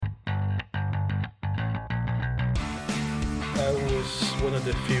I was one of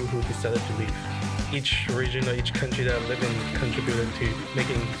the few who decided to leave. Each region or each country that I live in contributed to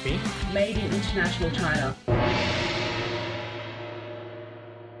making me. Made in international China.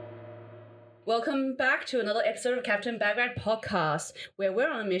 Welcome back to another episode of Captain Bagrat Podcast, where we're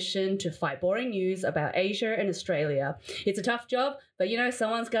on a mission to fight boring news about Asia and Australia. It's a tough job, but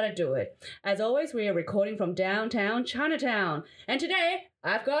someone's got to do it. As always, we are recording from downtown Chinatown. And today,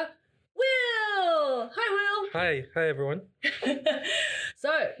 I've got Will! Hi, Hi everyone. Will!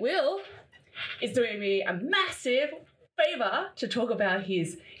 So, Will is doing me a massive favor to talk about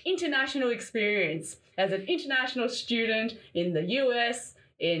his international experience as an international student in the US,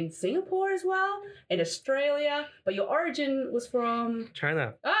 in Singapore as well, in Australia, but your origin was from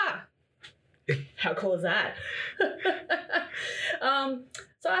China. How cool is that?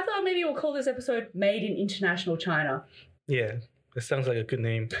 So I thought maybe we'll call this episode Made in International China. Yeah, that sounds like a good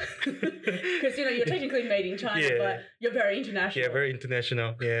name. Because you're technically made in China, Yeah. but you're very international. Yeah, very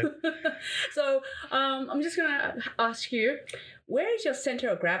international. Yeah. So I'm just gonna ask you, where is your center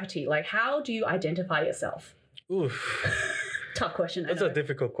of gravity? Like, how do you identify yourself? Oof. Tough question. That's I a know.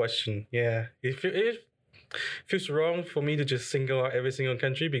 difficult question. Yeah. It feels wrong for me to just single out every single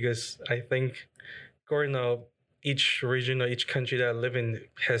country because I think growing up, each region or each country that I live in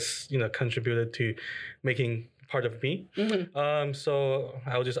has, contributed to making part of me. Mhm. So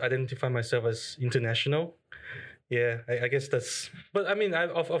I'll just identify myself as international. Yeah, I guess that's. But I mean,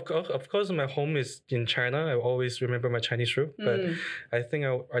 of course, my home is in China. I always remember my Chinese root, but I think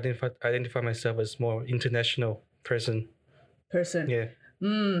I'll identify myself as more international person. Yeah.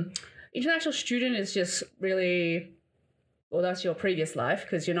 International student is just really, well, that's your previous life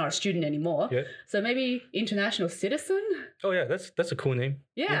because you're not a student anymore. Yeah. So maybe international citizen? Oh yeah, that's a cool name.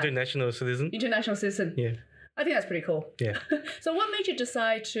 Yeah. International citizen. International citizen. Yeah. I think that's pretty cool. Yeah. So what made you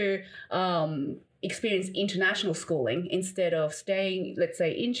decide to experience international schooling instead of staying, let's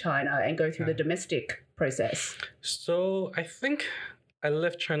say, in China and go through the domestic process? So I think I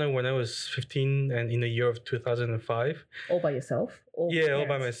left China when I was 15 and in the year of 2005. All by yourself? Or Yeah, all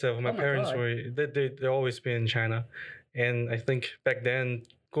by parents? myself. My Oh my parents God. were they always been in China, and I think back then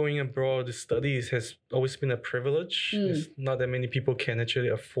going abroad to studies has always been a privilege. It's not that many people can actually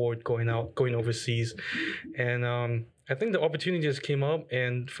afford going overseas, and I think the opportunity just came up,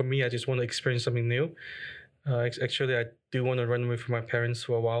 and for me, I just want to experience something new. Actually, I do want to run away from my parents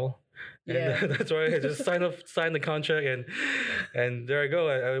for a while. Yeah. And that's why I just signed the contract, and there I go.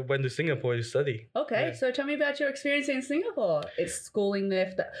 I went to Singapore to study. Okay, Yeah. so tell me about your experience in Singapore. It's schooling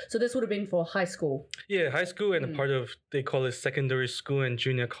there. So this would have been for high school. Yeah, high school and a part of, they call it secondary school and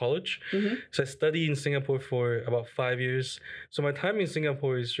junior college. Mhm. So I studied in Singapore for about 5 years. So my time in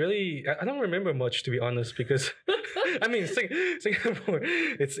Singapore is really, I don't remember much, to be honest, because I mean, Singapore,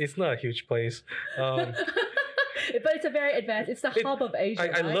 it's not a huge place. But it's a very advanced. It's the hub of Asia.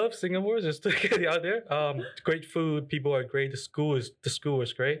 I right? love Singapore, just to get it out there. Great food, people are great. The school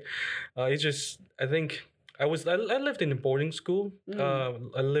was great. It's just, I think I lived in a boarding school.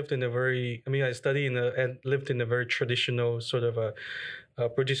 I lived in I studied and lived in a very traditional sort of a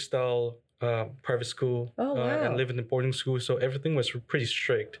British style private school. Oh, wow. And lived in a boarding school, so everything was pretty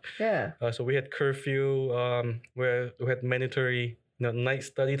strict. Yeah. So we had curfew, where we had mandatory night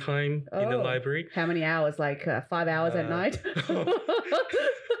study time in the Oh. library. How many hours? Like 5 hours at night?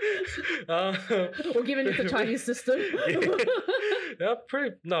 Or given it's a Chinese system? Yeah,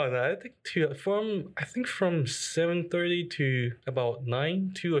 I think from 7:30 to about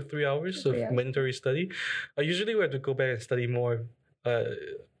 9, 2 or 3 hours of 3 hours. mandatory study. Usually we have to go back and study more,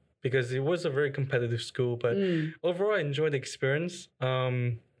 because it was a very competitive school. But overall, I enjoyed the experience.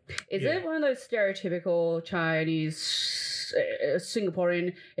 Is Yeah. it one of those stereotypical Chinese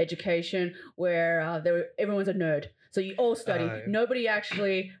Singaporean education where everyone's a nerd? So you all study. Nobody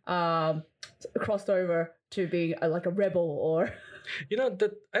actually crossed over to being like a rebel or...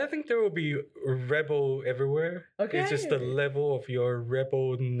 I think there will be rebel everywhere. It's just the Okay. level of your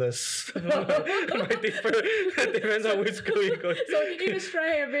rebelness might differ. Depends on which school you go to. So in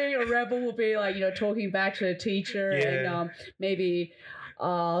Australia, being a rebel will be like, talking back to the teacher Yeah. and maybe...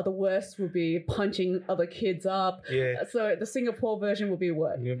 the worst would be punching other kids up. Yeah. So the Singapore version would be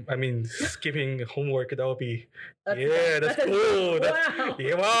what? I mean, skipping homework, that would be, That's- that's cool. Wow.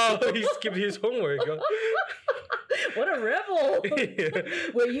 Yeah, wow, he skipped his homework. What a rebel! Yeah.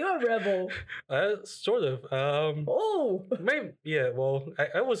 Were you a rebel? Sort of. Oh, Maybe, yeah, well,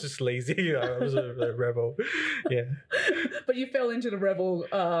 I was just lazy. I was a rebel. Yeah. but you fell into the rebel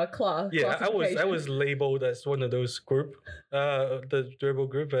class. Yeah, I classification. was labeled as one of those group, the rebel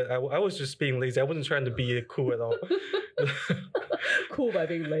group, but I was just being lazy. I wasn't trying to be cool at all. Cool by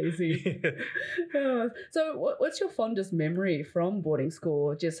being lazy. So what's your fondest memory from boarding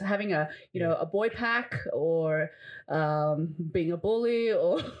school? Just having a a boy pack, or being a bully,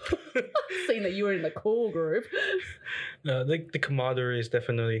 or seeing that you were in the cool group? The camaraderie is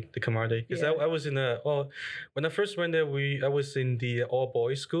definitely the camaraderie, because I was in when I first went there, I was in the all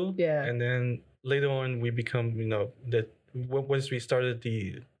boys school, and then later on we become once we started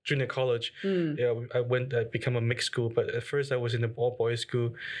the junior college, I become a mixed school. But at first I was in the all boys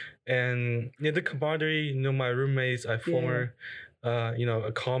school, and the camaraderie, my roommates, I former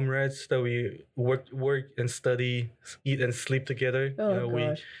comrades that we work and study, eat and sleep together. Oh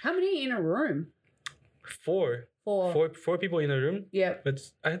gosh, how many in a room? Four people in a room. Yeah, but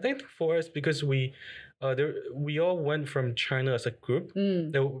I think for us, because we all went from China as a group,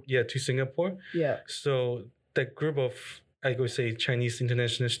 to Singapore. Yeah, so that group of, I would say, Chinese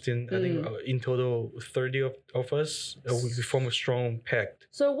international students, I think in total 30 of us, we form a strong pact.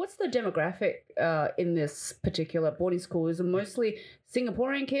 So what's the demographic in this particular boarding school? Is it mostly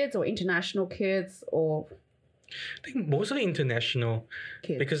Singaporean kids or international kids, or? I think mostly international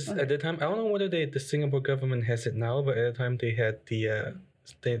kids. Because at the time, I don't know whether the Singapore government has it now, but at the time they had the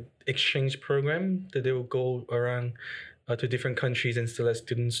exchange program that they will go around to different countries and select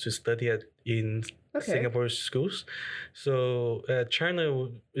students to study in Singapore schools. So China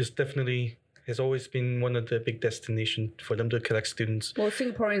has always been one of the big destinations for them to collect students. Well,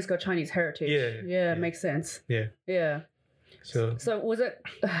 Singaporeans got Chinese heritage. Yeah, makes sense. Yeah. So was it?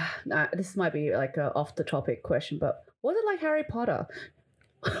 This might be like a off the topic question, but was it like Harry Potter?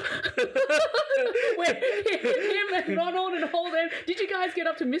 Where him and Ronald and Holden, did you guys get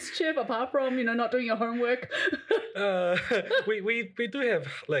up to mischief apart from not doing your homework? We do have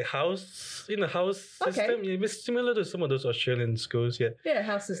like house system. It's similar to some of those Australian schools. Yeah,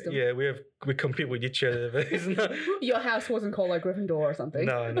 house system. Yeah, we compete with each other, but it's not. Your house wasn't called like Gryffindor or something.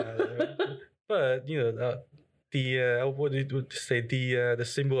 No. But what did you say? The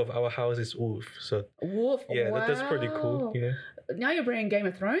symbol of our house is wolf. So wolf. Yeah, wow. that's pretty cool. Yeah. Now you're bringing Game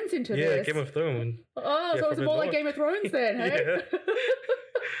of Thrones into this. Yeah, Game of Thrones. Oh, so it's more like Game of Thrones then, hey?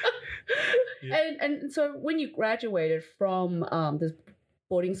 And so when you graduated from this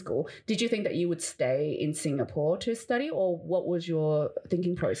boarding school, did you think that you would stay in Singapore to study, or what was your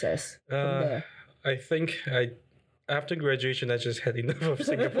thinking process from there? I think after graduation, I just had enough of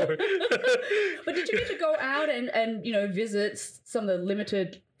Singapore. But did you get to go out and visit some of the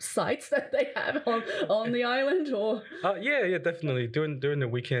limited sites that they have on the island, or? Yeah, definitely. During the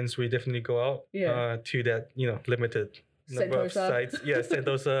weekends, we definitely go out to that limited number of sites. Yeah,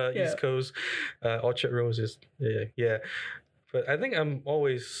 Sentosa, East Coast, Orchard Roses. Yeah. But I think I'm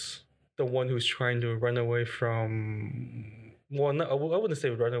always the one who's trying to run away from. Well, I wouldn't say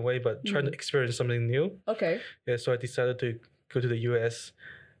run away, but trying to experience something new. Okay. Yeah, so I decided to go to the US.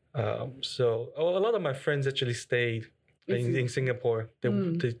 So a lot of my friends actually stayed in Singapore.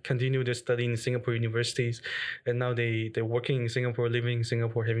 They continue their study in Singapore universities, and now they're working in Singapore, living in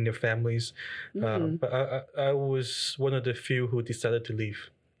Singapore, having their families. But I was one of the few who decided to leave.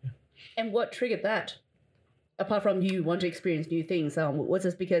 And what triggered that? Apart from you want to experience new things, was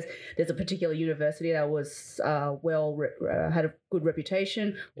this because there's a particular university that was had a good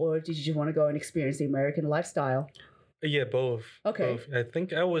reputation, or did you just want to go and experience the American lifestyle? Yeah, both. Okay. Both. I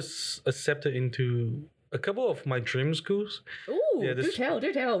think I was accepted into a couple of my dream schools. Ooh,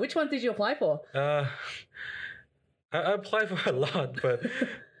 do tell. Which ones did you apply for? I applied for a lot, but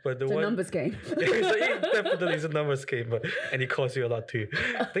the it's a numbers game. It definitely is a numbers game, and it costs you a lot too.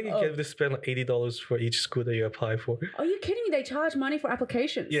 I think you get to spend like $80 for each school that you apply for. Are you kidding me? They charge money for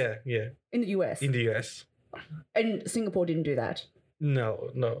applications? Yeah. In the US? In the US. And Singapore didn't do that?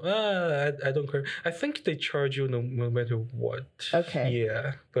 No. I don't care. I think they charge you no matter what. Okay.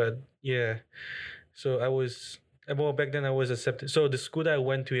 Yeah, but yeah. So back then I was accepted. So the school that I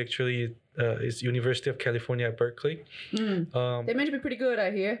went to actually is University of California at Berkeley. They're meant to be pretty good,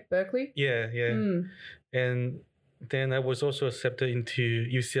 I hear. Berkeley? Yeah. And then I was also accepted into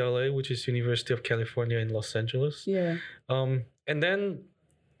UCLA, which is University of California in Los Angeles. Yeah. And then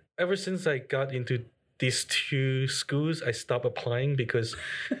ever since I got into these two schools, I stopped applying because,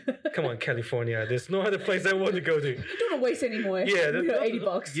 come on, California, there's no other place I want to go to. Don't want to waste any more. Yeah,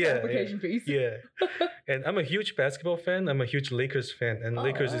 $80 application fees. Yeah, and I'm a huge basketball fan. I'm a huge Lakers fan, and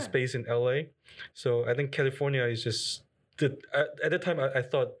Lakers is based in LA, so I think California is just at the time I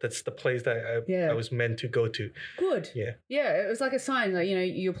thought that's the place that I was meant to go to. Good. Yeah. Yeah, it was like a sign that,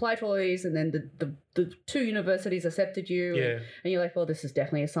 you applied for all these and then the two universities accepted you. Yeah. And you're like, well, this is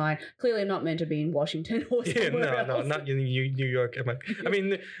definitely a sign. Clearly not meant to be in Washington or somewhere else. No, not in New York. I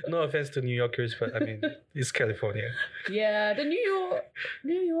mean, no offense to New Yorkers, but I mean, it's California. Yeah, the New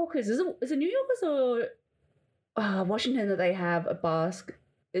Yorkers. Is it New Yorkers or Washington that they have a basket?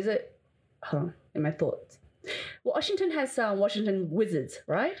 Is it? Hold on, in my thoughts. Washington has Washington Wizards,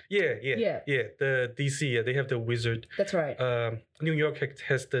 right? Yeah. The DC, they have the Wizard. That's right. New York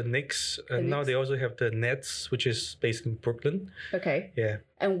has the Knicks, and now they also have the Nets, which is based in Brooklyn. Okay. Yeah.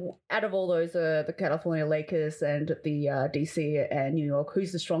 And out of all those, the California Lakers and the DC and New York,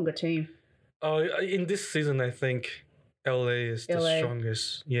 who's the stronger team? In this season, I think LA is the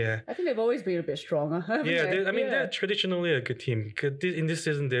strongest. Yeah. I think they've always been a bit stronger. They're traditionally a good team. In this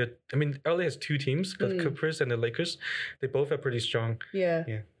season, LA has two teams, the Clippers and the Lakers. They both are pretty strong. Yeah.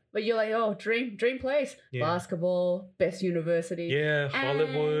 But you're like, oh, dream place, basketball, best university. Yeah,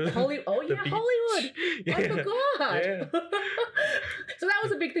 Hollywood. Hollywood. I forgot. Yeah. So that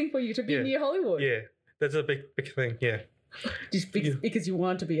was a big thing for you to be near Hollywood. Yeah, that's a big thing. Yeah. Just because you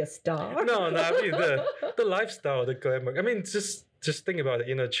want to be a star? No, I mean the lifestyle, the glamour. I mean, just think about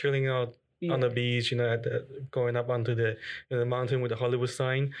it. Chilling out on the beach. Going up onto the mountain with the Hollywood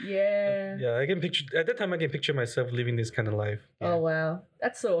sign. Yeah. Yeah, I can picture at that time. I can picture myself living this kind of life. Yeah. Oh wow,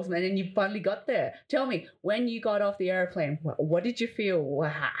 that's so awesome! And then you finally got there. Tell me, when you got off the airplane, what did you feel?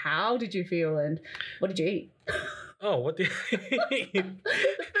 How did you feel? And what did you eat? Oh, what did the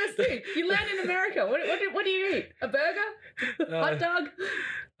first thing you land in America? What do you eat? A burger? Hot dog?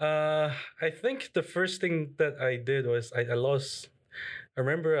 I think the first thing that I did was I lost. I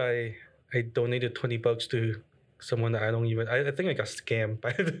remember I donated $20 to someone that I don't even. I think I got scammed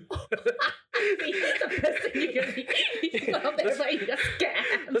by the. The first thing you got there, but you got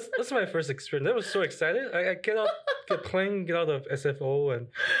scammed. That's my first experience. I was so excited. I get out of SFO, and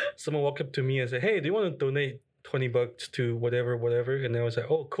someone walked up to me and said, "Hey, do you want to donate $20 to whatever?" And I was like,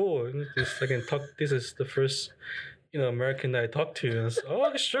 "Oh, cool. I can talk. This is the first, American that I talked to." And I was like,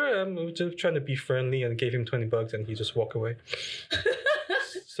 "Oh, sure." I'm just trying to be friendly and gave him $20, and he just walked away.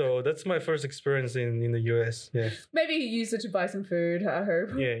 So that's my first experience in the US. Yeah. Maybe you used it to buy some food. I hope.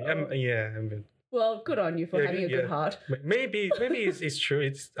 Yeah. Well, good on you for having a good heart. Maybe it's true.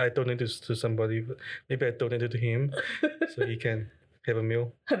 I donated to somebody, but maybe I donated to him, so he can have a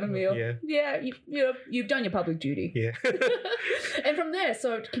meal. Yeah. You've done your public duty. Yeah. And from there,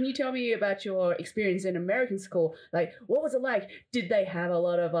 so can you tell me about your experience in American school? Like, what was it like? Did they have a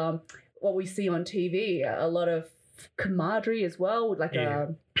lot of what we see on TV? A lot of camaraderie as well, with like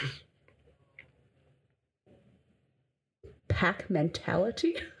a pack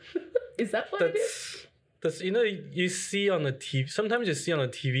mentality? Is that what it is? That's you see on the TV. Sometimes you see on the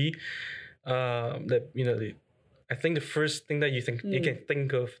TV that I think the first thing that you can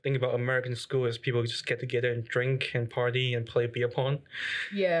think about American school is people just get together and drink and party and play beer pong.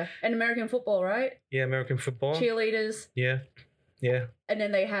 Yeah, and American football, right? Yeah, American football. Cheerleaders. Yeah. And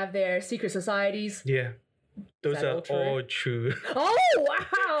then they have their secret societies. Yeah. Those are all true. Oh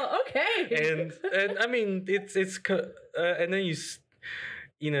wow! Okay. And I mean it's and then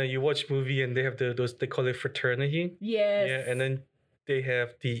you watch movie and they have those they call it fraternity. Yes. Yeah, and then they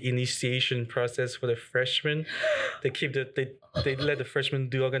have the initiation process for the freshmen. They let the freshmen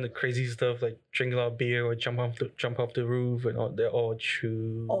do all kind of crazy stuff like drink a lot of beer or jump off the roof and all. They're all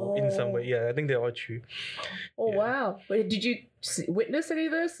true in some way. Yeah, I think they're all true. Oh wow! Wait, did you witness any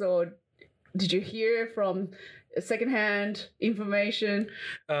of this, or did you hear from secondhand information?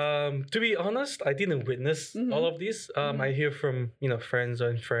 To be honest, I didn't witness all of this. I hear from friends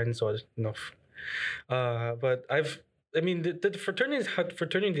or but the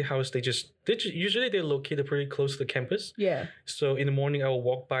fraternity house they usually located pretty close to the campus. Yeah. So in the morning I will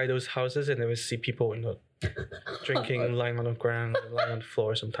walk by those houses and I will see people drinking, lying on the ground, lying on the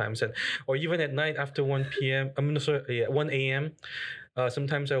floor sometimes, or even at night after 1 a.m.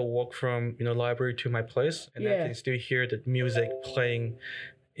 Sometimes I will walk from library to my place and I can still hear the music playing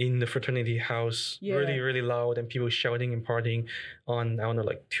in the fraternity house really, really loud and people shouting and partying on, I don't know,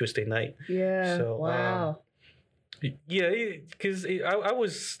 like Tuesday night. Yeah. So, wow. Because I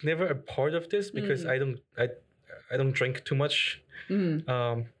was never a part of this because I don't drink too much.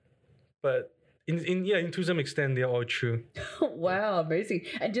 But to some extent they're all true. Wow, amazing.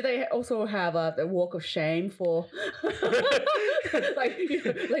 And do they also have a walk of shame for like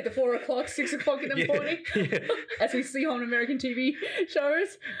like the 4 o'clock, 6 o'clock in the morning, as we see on American TV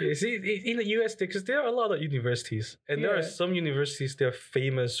shows. Yeah, see, in the US, because there are a lot of universities, and there are some universities that are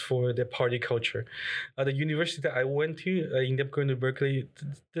famous for their party culture. The university that I went to, I ended up going to Berkeley.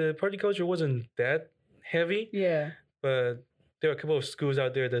 The party culture wasn't that heavy, Yeah. but there are a couple of schools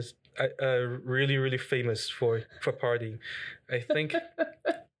out there that's really, really famous for partying. I think.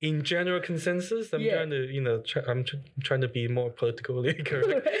 In general consensus, I'm trying to, trying to be more politically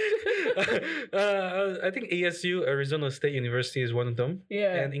correct. I think ASU, Arizona State University, is one of them.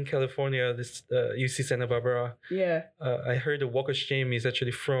 Yeah. And in California, this UC Santa Barbara. Yeah. I heard the Walk of Shame is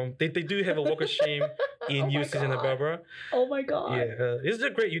actually from. They do have a Walk of Shame in UC Santa Barbara. Oh my god. Yeah, it's a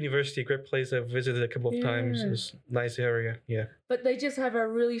great university, great place. I've visited a couple of times. It's a nice area. Yeah. But they just have a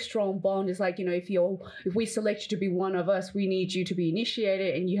really strong bond. It's like, if we select you to be one of us, we need you to be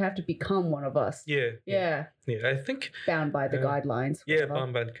initiated, and you have to become one of us. Yeah. I think bound by the guidelines. Yeah,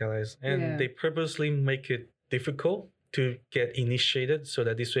 bound by the guidelines, and they purposely make it difficult to get initiated, so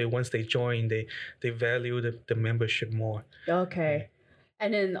that this way, once they join, they value the membership more. Okay.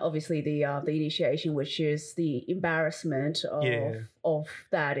 And then obviously the initiation, which is the embarrassment of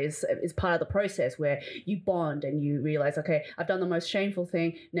that, is part of the process where you bond and you realize, okay, I've done the most shameful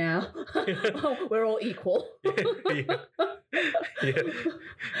thing. Now we're all equal.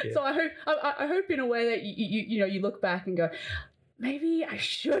 So I hope in a way that you look back and go, maybe I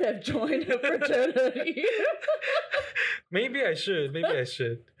should have joined a fraternity. Maybe I should.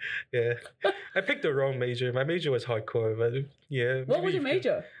 Yeah. I picked the wrong major. My major was hardcore, but yeah. What was your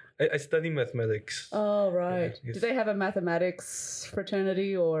major? I study mathematics. Oh, right. Yeah, do they have a mathematics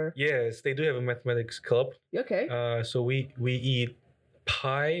fraternity or? Yes, they do have a mathematics club. Okay. So we eat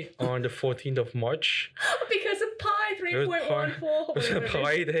pie on the 14th of March. Because of pi 3.14. There's a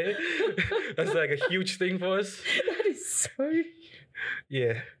pie there. That's like a huge thing for us. That is so...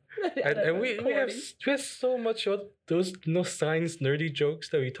 Yeah. And we have so much of those science nerdy jokes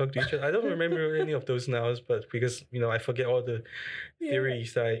that we talk to each other. I don't remember any of those now, but because I forget all the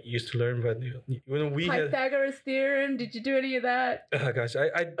theories that I used to learn. But when we Pythagoras theorem, did you do any of that? Oh gosh,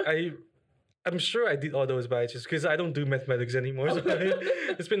 I'm sure I did all those, but just because I don't do mathematics anymore, so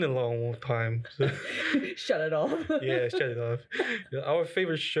it's been a long time. So. Shut it off. Yeah, shut it off. Our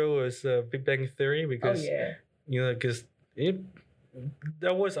favorite show was Big Bang Theory because because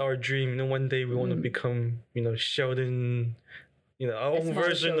that was our dream. One day we want to become, Sheldon, our own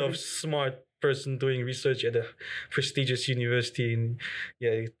version of smart person doing research at a prestigious university. And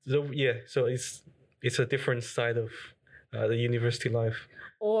so it's a different side of the university life.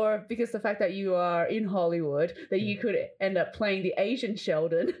 Or because the fact that you are in Hollywood, that you could end up playing the Asian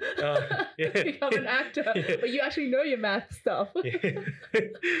Sheldon, become an actor, but you actually know your math stuff. Well,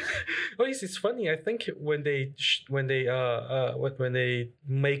 it's funny. I think when they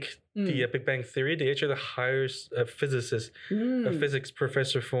make the Big Bang Theory, they actually hire a physicist, a physics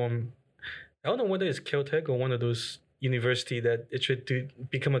professor from, I don't know whether it's Caltech or one of those university that it should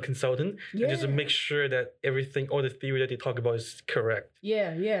become a consultant and just to make sure that all the theory that they talk about is correct.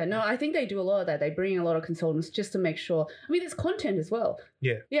 No, I think they do a lot of that. They bring in a lot of consultants just to make sure. I mean, there's content as well.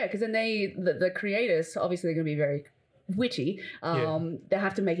 Because then the creators obviously are going to be very witty. They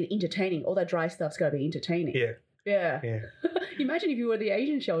have to make it entertaining. All that dry stuff's got to be entertaining. Imagine if you were the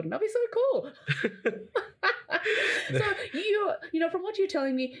Asian Sheldon. That'd be so cool. So you from what you're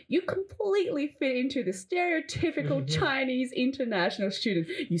telling me, you completely fit into the stereotypical Chinese international student.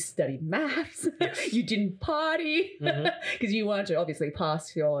 You studied maths. Yes. You didn't party because you wanted to obviously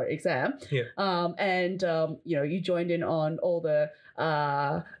pass your exam. You joined in on all the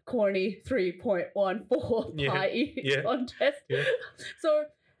corny 3.14 pi contest. So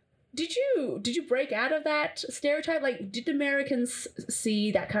did you break out of that stereotype? Like, did Americans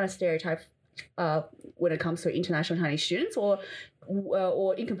see that kind of stereotype when it comes to international Chinese students, or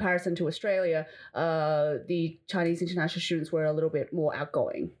in comparison to Australia, the Chinese international students were a little bit more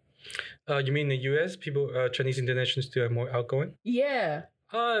outgoing? You mean the US people, Chinese international students are more outgoing? Yeah.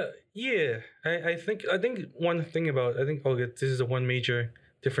 I think one thing about this is the one major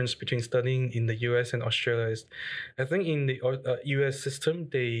difference between studying in the US and Australia is, I think in the US system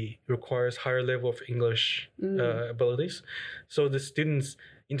they requires higher level of English abilities. So the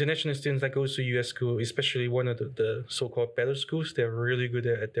international students that goes to US school, especially one of the so-called better schools, they're really good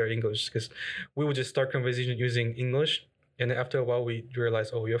at their English, because we would just start conversation using English. And then after a while, we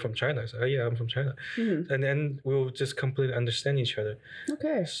realize, oh, you're from China. So, yeah, I'm from China. And then we'll just completely understand each other.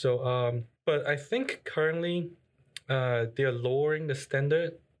 Okay. So, but I think currently they're lowering the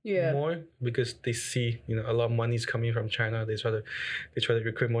standard more because they see, a lot of money is coming from China. They try to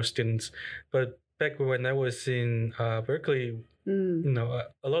recruit more students. But back when I was in Berkeley, Mm.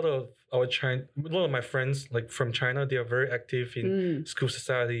 A lot of my friends like from China, they are very active in school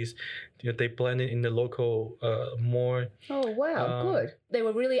societies. They blend in the local more. Oh wow, good. They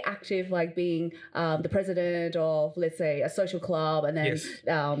were really active, like being the president of, let's say, a social club, and then Yes.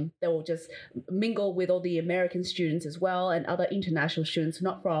 they will just mingle with all the American students as well, and other international students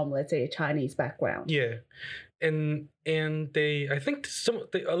not from, let's say, a Chinese background. Yeah, and I think some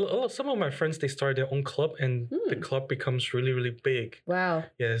of my friends, they started their own club, and the club becomes really really big. Wow.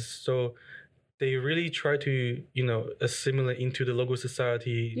 Yes, so they really try to assimilate into the local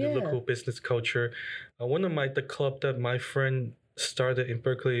society, the local business culture. One of the club that my friend started in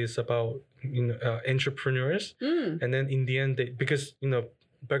Berkeley is about entrepreneurs, and then in the end because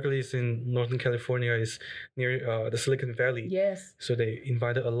Berkeley is in Northern California, is near the Silicon Valley. Yes. So they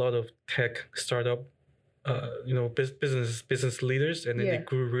invited a lot of tech startup business leaders, and then they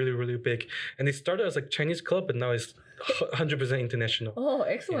grew really really big, and they started as a Chinese club, but now it's 100% international. Oh,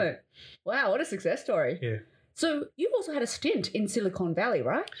 excellent. Wow, what a success story. Yeah. So you've also had a stint in Silicon Valley,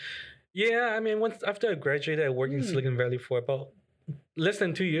 right? Yeah, I mean, once after I graduated, I worked in Silicon Valley for about less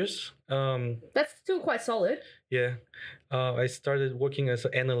than 2 years. That's still quite solid. Yeah. I started working as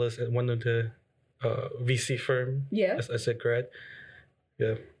an analyst at one of the VC firm as a grad.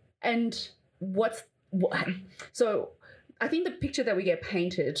 Yeah. And so I think the picture that we get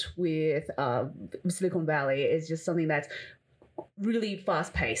painted with Silicon Valley is just something that's really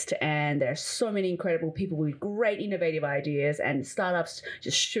fast paced, and there's so many incredible people with great innovative ideas, and startups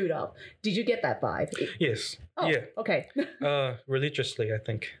just shoot up. Did you get that vibe? Yes. Oh, yeah. Okay. Religiously, I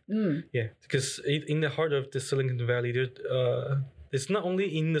think. Yeah, because in the heart of the Silicon Valley, it's not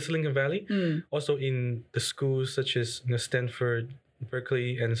only in the Silicon Valley, also in the schools such as Stanford,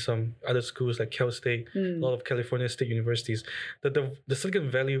 Berkeley, and some other schools like Cal State, a lot of California state universities. The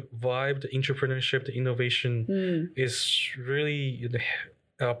Silicon Valley vibe, the entrepreneurship, the innovation is really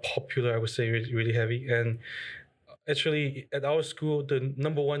popular, I would say, really, really heavy. And actually, at our school, the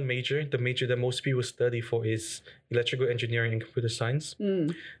number one major, the major that most people study for, is electrical engineering and computer science.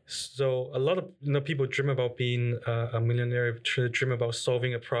 So a lot of people dream about being a millionaire, dream about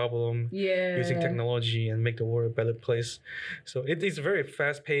solving a problem, using technology, and make the world a better place. So it is very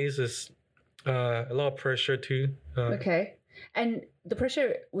fast paced. There's a lot of pressure too. Okay, and the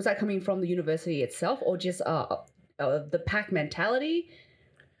pressure, was that coming from the university itself, or just the pack mentality?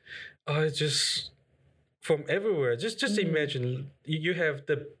 Just from everywhere. Just imagine you have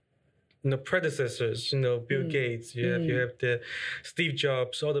the predecessors, Bill Gates, you have the Steve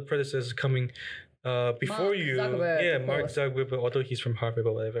Jobs, all the predecessors coming before Mark you. Zuckerberg, Mark Zuckerberg, although he's from Harvard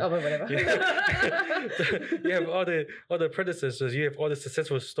or whatever. Oh, whatever. You have all the predecessors, you have all the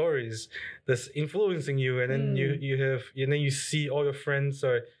successful stories that's influencing you, and then you see all your friends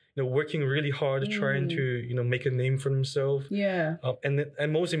are working really hard, trying to make a name for themselves. Yeah. And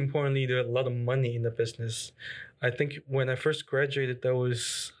most importantly, there's a lot of money in the business. I think when I first graduated, that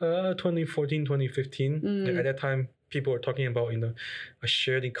was 2014, 2015. At that time, people were talking about a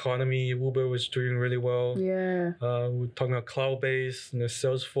shared economy. Uber was doing really well. Yeah. We're talking about cloud-based,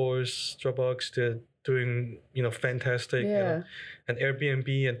 Salesforce, Dropbox. They're doing fantastic. Yeah. And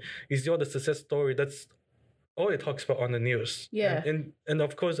Airbnb, and you see all the success story. That's all it talks about on the news. Yeah. And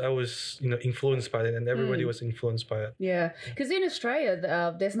of course I was influenced by it, and everybody was influenced by it. Yeah, because in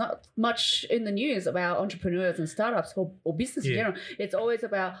Australia there's not much in the news about entrepreneurs and startups or business in general. It's always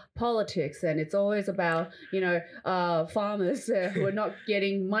about politics, and it's always about farmers who are not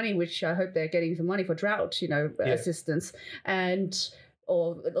getting money, which I hope they're getting some money for drought assistance,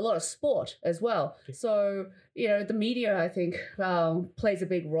 or a lot of sport as well. So, the media, I think, plays a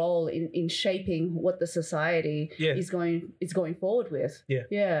big role in shaping what the society is going forward with. Yeah.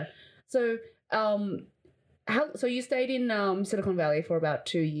 Yeah. So, so you stayed in Silicon Valley for about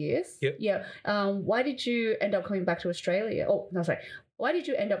 2 years? Yep. Yeah. Why did you end up coming back to Australia? Oh, no, sorry. Why did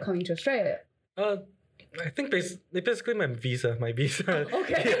you end up coming to Australia? I think basically my visa.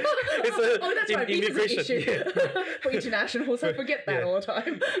 Okay. That's right. Visa's an issue for internationals. I forget that all the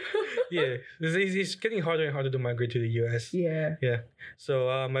time. Yeah, it's getting harder and harder to migrate to the US. Yeah. Yeah.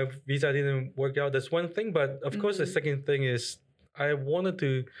 So my visa didn't work out. That's one thing. But of course, the second thing is I wanted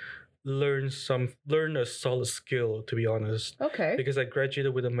to learn a solid skill, to be honest. Okay. Because I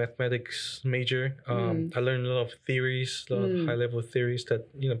graduated with a mathematics major. I learned a lot of theories, a lot of high level theories that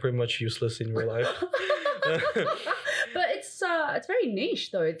pretty much useless in real life. But it's very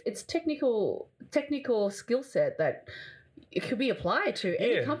niche though. It's technical skill set that it could be applied to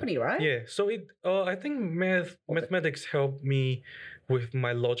any company, right? Yeah. So I think mathematics helped me with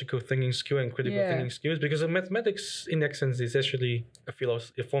my logical thinking skill and critical Yeah. thinking skills, because mathematics in essence is actually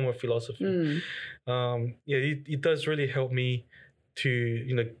a form of philosophy. It does really help me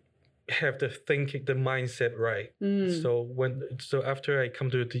to have the mindset right. So after I come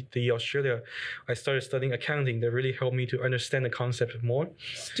to the Australia, I started studying accounting. That really helped me to understand the concept more.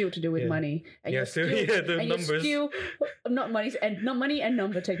 Still to do with Yeah. money, and Yeah, you're still- still, yeah, the and numbers. you're still not money and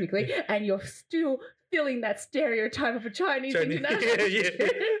number technically, and you're still filling that stereotype of a Chinese international yeah,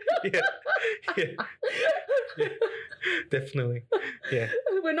 student. yeah, definitely. Yeah.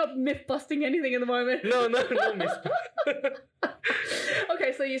 We're not myth busting anything at the moment. No, miss.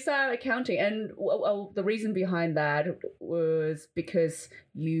 Okay, so you started accounting, and the reason behind that was because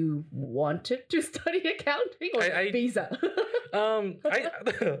you wanted to study accounting, or visa. I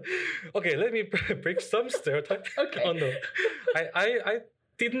okay. Let me break some stereotype. Okay. Oh no, I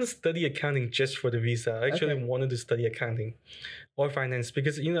didn't study accounting just for the visa. I actually Okay. wanted to study accounting or finance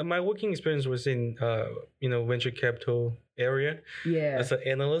because my working experience was in venture capital area Yeah. as an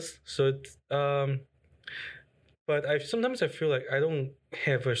analyst. So but sometimes I feel like I don't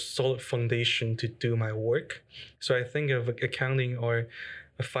have a solid foundation to do my work. So I think of accounting or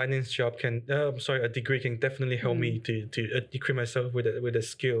a finance job a degree can definitely help me to equip myself with a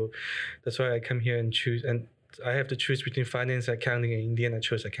skill. That's why I come here and choose, and I have to choose between finance and accounting, and in the end I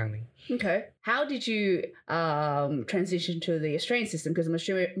chose accounting. Okay. How did you transition to the Australian system? Because I'm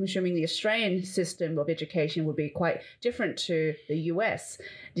assuming the Australian system of education would be quite different to the US.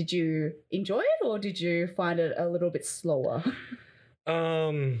 Did you enjoy it, or did you find it a little bit slower?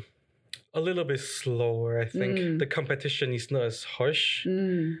 A little bit slower, I think. The competition is not as harsh,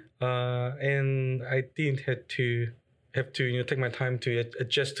 and I didn't have to take my time to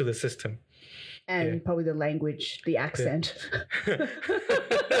adjust to the system. And probably the language, the accent.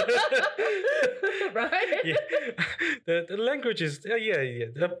 Right? Yeah. The language is a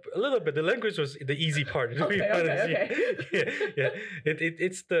little bit. The language was the easy part. To be honest. Okay. Yeah.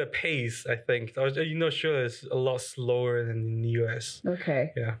 It's the pace, I think. Sure, it's a lot slower than in the US.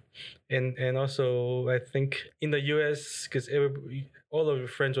 Okay. Yeah, and also I think in the US, because all of your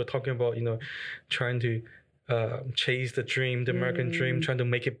friends were talking about trying to chase the dream, the American dream, trying to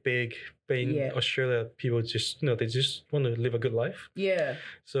make it big. But in Australia, people just they just want to live a good life. Yeah.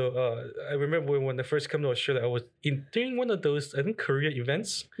 So I remember when I first came to Australia, I was doing one of those career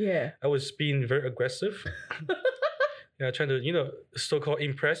events. Yeah. I was being very aggressive. Trying to so-called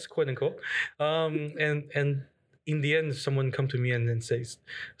impress, quote unquote. And in the end, someone come to me and then says,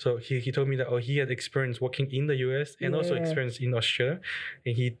 so he told me that he had experience working in the US and also experience in Australia,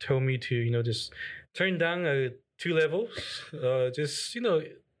 and he told me to just turn down 2 levels, just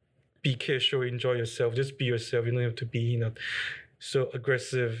be casual, enjoy yourself, just be yourself. You don't have to be so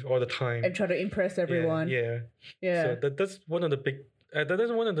aggressive all the time And try to impress everyone. Yeah. So that's one of the big. That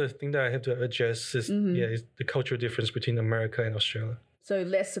is one of the things that I have to adjust. Is the cultural difference between America and Australia. So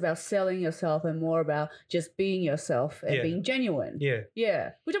less about selling yourself and more about just being yourself and being genuine. Yeah.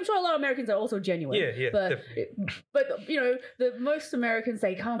 Which I'm sure a lot of Americans are also genuine. Yeah. But the most Americans,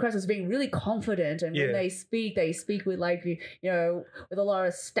 they come across as being really confident, and when they speak with with a lot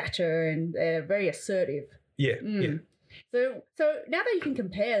of stature and very assertive. Yeah. So now that you can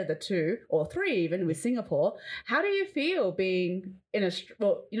compare the 2 or 3 even with Singapore, how do you feel being in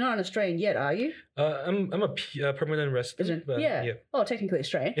well, you're not an Australian yet, are you? I'm a permanent resident. But Oh, technically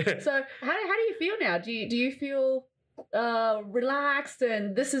Australian. So how do you feel now? Do you feel relaxed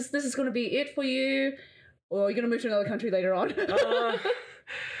and this is going to be it for you, or are you going to move to another country later on?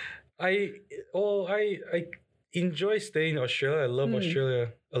 I enjoy staying in Australia. I love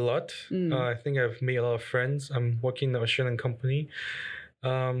Australia a lot. I think I've made a lot of friends. I'm working in an Australian company.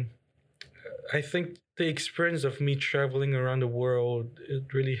 I think the experience of me traveling around the world,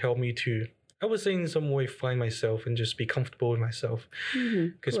 it really helped me to, I would say in some way, find myself and just be comfortable with myself.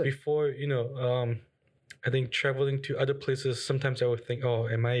 Because before, I think traveling to other places, sometimes I would think, oh,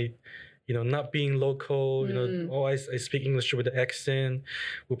 am I not being local, I speak English with an accent.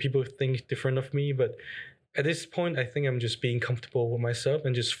 Will people think different of me? But at this point, I think I'm just being comfortable with myself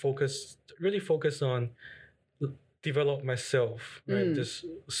and just really focus on develop myself, right? Just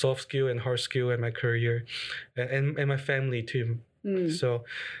soft skill and hard skill and my career and my family too. So,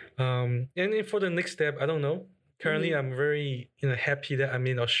 and then for the next step, I don't know. Currently, I'm very happy that I'm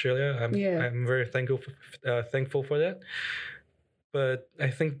in Australia. I'm very thankful for that. But I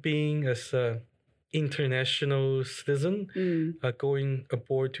think being as a international citizen, going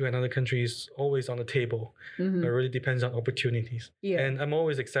aboard to another country is always on the table. It really depends on opportunities. And I'm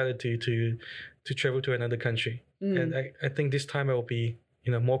always excited to travel to another country. And I think this time I will be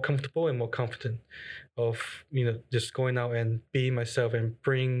more comfortable and more confident of just going out and being myself and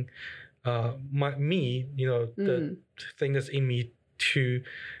bring the thing that's in me to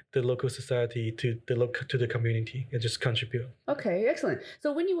the local society, to the community, and just contribute. Okay, excellent.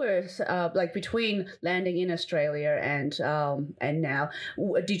 So when you were like between landing in Australia and now,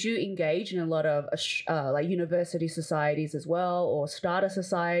 did you engage in a lot of like university societies as well, or start a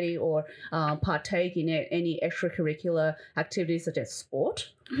society, or partake in any extracurricular activities such as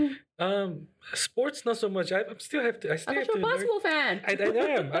sport? Sports not so much. I still have to. I still I have thought to you're a basketball fan.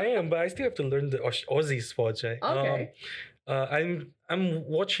 I am, but I still have to learn the Aussie sports. Right? Okay. I'm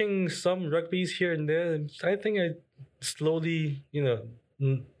watching some rugby's here and there. And I think I slowly,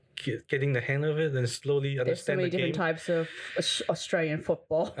 getting the hang of it and slowly There's so understand many the game. different types of Australian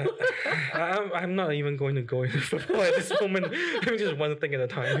football. I'm not even going to go into football at this moment. I'm just one thing at a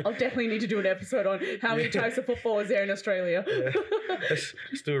time. I'll definitely need to do an episode on how many types of football is there in Australia. Yeah. Let's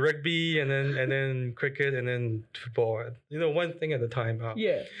do rugby and then cricket and then football. One thing at a time.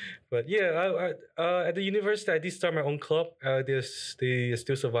 Yeah. But yeah, I at the university I did start my own club. They're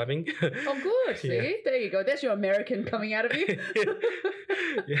still surviving. Oh, good. See, Yeah. there you go. There's your American coming out of you.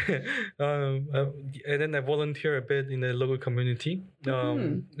 Yeah. And then I volunteer a bit in the local community.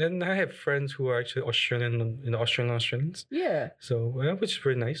 Then I have friends who are actually Australians. Yeah. So which is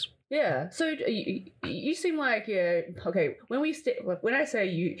very nice. Yeah. So you seem like okay. When I say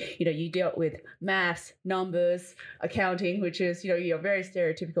you dealt with maths, numbers, accounting, which is you're a very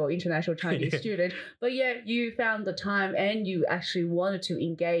stereotypical international Chinese student, but yet you found the time and you actually wanted to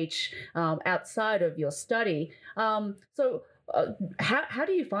engage outside of your study. So how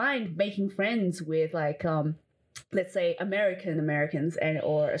do you find making friends with like let's say Americans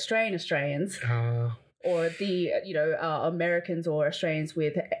or Australians? Or the Americans or Australians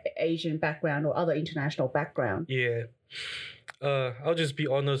with Asian background or other international background. Yeah. I'll just be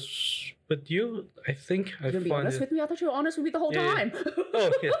honest with you. I think You're gonna be honest with me? I thought you were honest with me the whole time.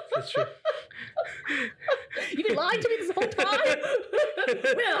 Oh yeah, that's true. You've been lying to me this whole time.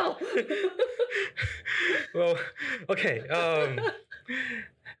 Well, okay.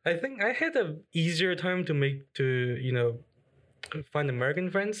 I think I had an easier time to find American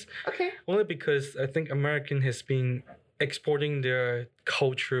friends. Okay. Only because I think American has been exporting their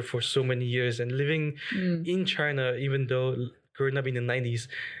culture for so many years and living in China, even though growing up in the 90s,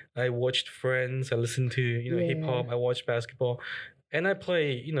 I watched Friends, I listened to, hip hop, I watched basketball, and I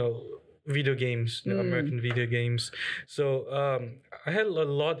play, video games, American video games. So I had a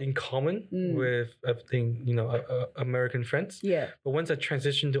lot in common with, I think, American friends. Yeah. But once I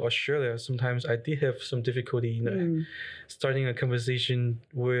transitioned to Australia, sometimes I did have some difficulty, starting a conversation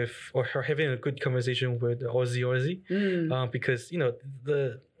with, or having a good conversation with Aussie, because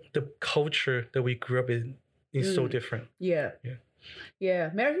the culture that we grew up in is so different. Yeah. Yeah.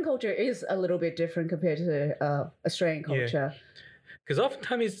 Yeah. American culture is a little bit different compared to Australian culture. Because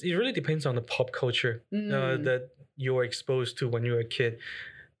oftentimes it really depends on the pop culture that you're exposed to when you're a kid.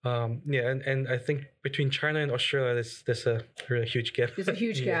 And I think between China and Australia, there's a really huge gap. There's a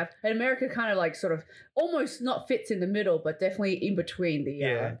huge gap, and America kind of like sort of almost not fits in the middle, but definitely in between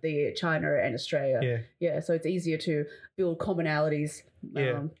the China and Australia. Yeah, so it's easier to build commonalities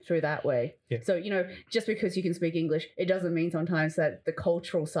through that way. Yeah. So just because you can speak English, it doesn't mean sometimes that the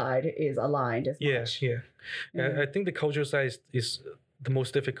cultural side is aligned as much. I think the cultural side is the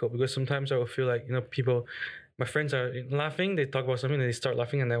most difficult because sometimes I will feel like people. My friends are laughing. They talk about something, and they start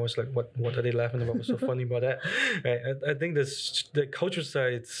laughing, and I was like, "What are they laughing about? What's so funny about that?" Right? I think the culture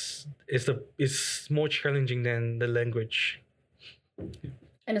side is more challenging than the language.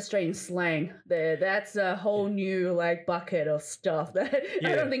 And Australian slang, that's a whole new bucket of stuff that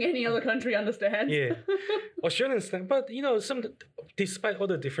I don't think any other country understands. Yeah, Australian slang, but despite all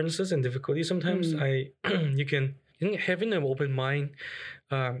the differences and difficulties, sometimes you can having an open mind.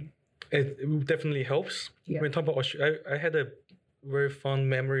 It definitely helps. Yeah. When talking about Australia, I had a very fond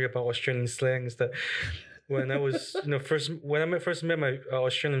memory about Australian slangs that when I was, when I first met my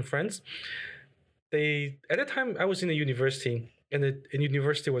Australian friends, at that time I was in a university and the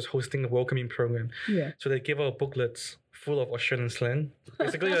university was hosting a welcoming program. Yeah. So they gave out booklets full of Australian slang,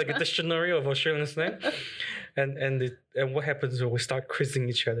 basically like a dictionary of Australian slang. And what happens is we start quizzing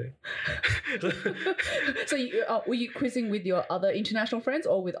each other. So were you quizzing with your other international friends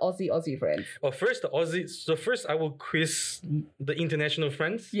or with Aussie friends? Well, first the Aussie. So first I will quiz the international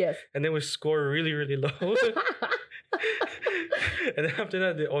friends. Yes. And then we score really, really low. And then after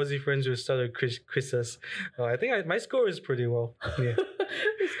that, the Aussie friends will start to quiz us. I think my score is pretty well. Yeah.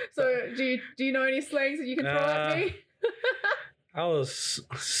 So do you know any slangs that you can throw at me? I was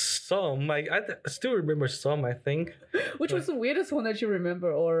some. I still remember some. I think. Which was the weirdest one that you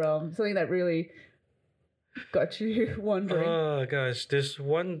remember, or something that really got you wondering? Oh gosh, there's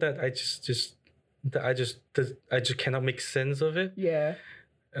one that I just cannot make sense of it. Yeah.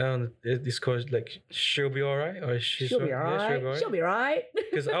 It's called like she'll be alright or She'll be alright. She'll be alright.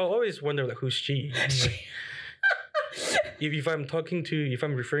 Because I always wonder like who's she. If I'm talking to, if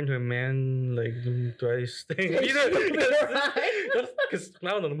I'm referring to a man, like do I think because I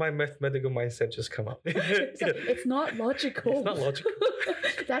don't know, my mathematical mindset just come out. It's not logical. It's not logical.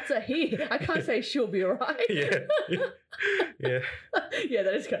 That's a he. I can't say she'll be alright. Yeah. Yeah,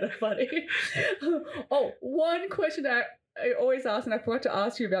 that is kind of funny. Oh, one question that I always ask, and I forgot to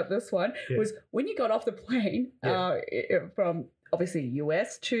ask you about this one, was when you got off the plane from obviously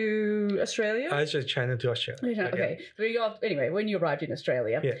US to Australia? Actually, China to Australia. Okay. So anyway, when you arrived in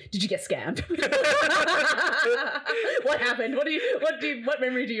Australia, did you get scammed? What happened? What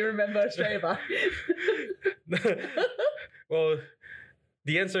memory do you remember Australia by? Well,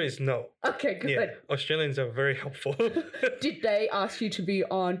 the answer is no. Okay, good. Yeah, Australians are very helpful. Did they ask you to be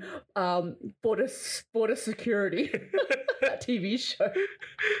on border security, that TV show?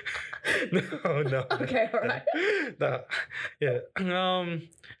 No. Okay, all right. No. Yeah.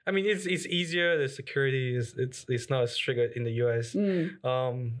 I mean, it's easier. The security it's not as strict in the US.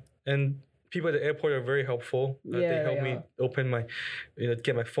 And people at the airport are very helpful. They help me open my,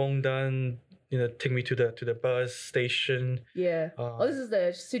 get my phone done. Take me to the bus station. Yeah. This is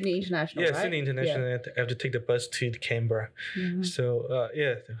the Sydney International, right? Sydney International. I have to take the bus to Canberra. Mm-hmm. So,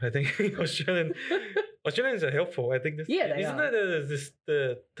 I think Australians are helpful. I think this. Yeah, they isn't are.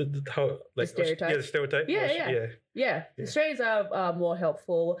 that how like the stereotype? The stereotype. Yeah. Australians are more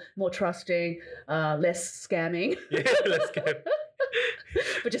helpful, more trusting, less scamming. Yeah, less scamming.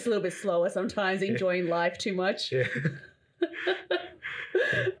 But just a little bit slower sometimes, enjoying life too much. Yeah.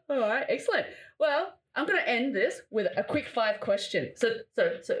 All right, excellent. Well, I'm going to end this with a quick 5 question. So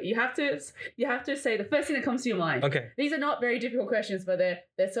you have to say the first thing that comes to your mind. Okay. These are not very difficult questions, but they're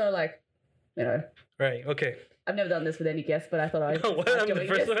sort of like, Right. Okay. I've never done this with any guests, but I thought I'd. What? I'm the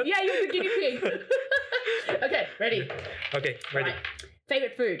first one? Yeah, you're the guinea pig. Okay, ready? Okay, ready. Right.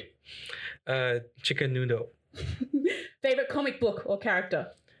 Favorite food? Chicken noodle. Favorite comic book or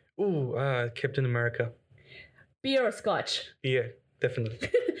character? Ooh, Captain America. Beer or scotch? Beer, definitely.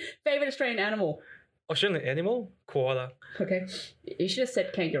 Favorite Australian animal? Australian animal? Koala. Okay. You should have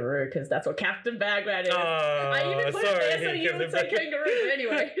said kangaroo because that's what Captain Bagrat is. I even put it there so you would say kangaroo. But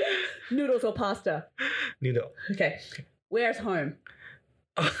anyway, noodles or pasta? Noodle. Okay. Where's home?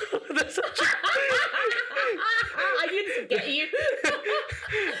 That's such a... I didn't get you.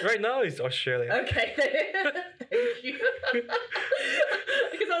 Right now it's Australia. Okay. Thank you.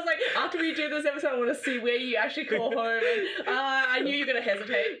 Because I was like, after we do this episode, I want to see where you actually call home. And I knew you were going to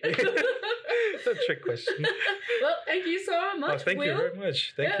hesitate. It's a trick question. Well, thank you so much. Thank you very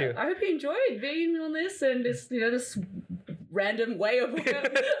much. Thank you. I hope you enjoyed being on this and this random way of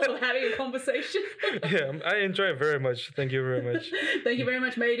having a conversation. Yeah, I enjoy it very much. Thank you very much. Thank you very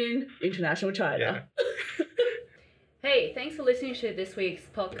much, Made in International China. Yeah. Hey, thanks for listening to this week's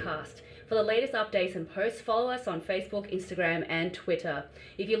podcast. For the latest updates and posts, follow us on Facebook, Instagram, and Twitter.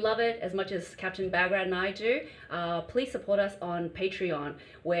 If you love it as much as Captain Bagrat and I do, please support us on Patreon,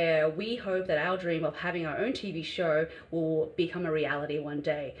 where we hope that our dream of having our own TV show will become a reality one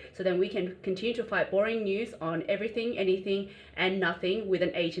day. So then we can continue to fight boring news on everything, anything, and nothing with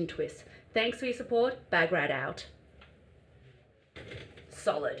an Asian twist. Thanks for your support. Bagrat out.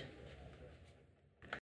 Solid.